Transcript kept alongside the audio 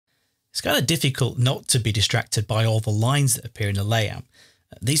It's kind of difficult not to be distracted by all the lines that appear in the layout.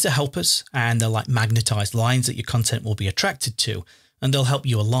 These are helpers, and they're like magnetized lines that your content will be attracted to, and they'll help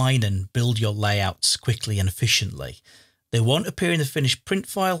you align and build your layouts quickly and efficiently. They won't appear in the finished print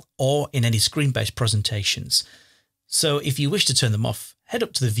file or in any screen-based presentations. So if you wish to turn them off, head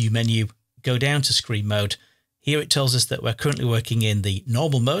up to the View menu, go down to Screen Mode. Here it tells us that we're currently working in the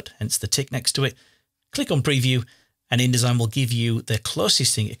normal mode, hence the tick next to it. Click on Preview, and InDesign will give you the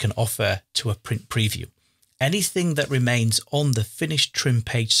closest thing it can offer to a print preview. Anything that remains on the finished trim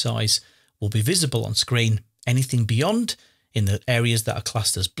page size will be visible on screen. Anything beyond, in the areas that are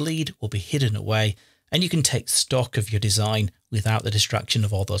classed as bleed, will be hidden away, and you can take stock of your design without the distraction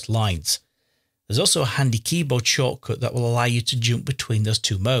of all those lines. There's also a handy keyboard shortcut that will allow you to jump between those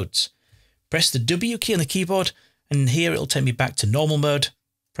two modes. Press the W key on the keyboard, and here it'll take me back to normal mode.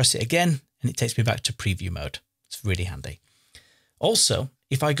 Press it again, and it takes me back to preview mode. It's really handy. Also,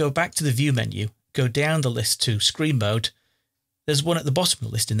 if I go back to the View menu, go down the list to Screen Mode, there's one at the bottom of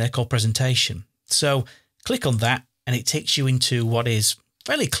the list in there called Presentation. So click on that, and it takes you into what is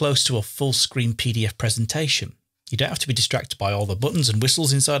fairly close to a full screen PDF presentation. You don't have to be distracted by all the buttons and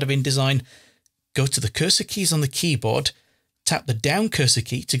whistles inside of InDesign. Go to the cursor keys on the keyboard, tap the down cursor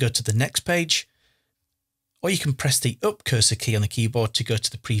key to go to the next page, or you can press the up cursor key on the keyboard to go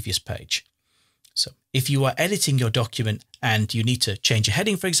to the previous page. So if you are editing your document and you need to change a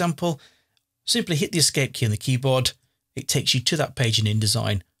heading, for example, simply hit the escape key on the keyboard. It takes you to that page in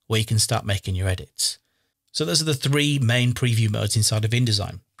InDesign where you can start making your edits. So those are the three main preview modes inside of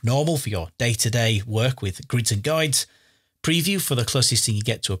InDesign. Normal for your day-to-day work with grids and guides, preview for the closest thing you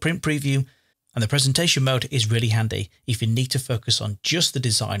get to a print preview, and the presentation mode is really handy if you need to focus on just the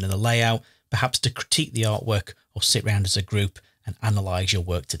design and the layout, perhaps to critique the artwork or sit around as a group and analyze your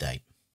work to date.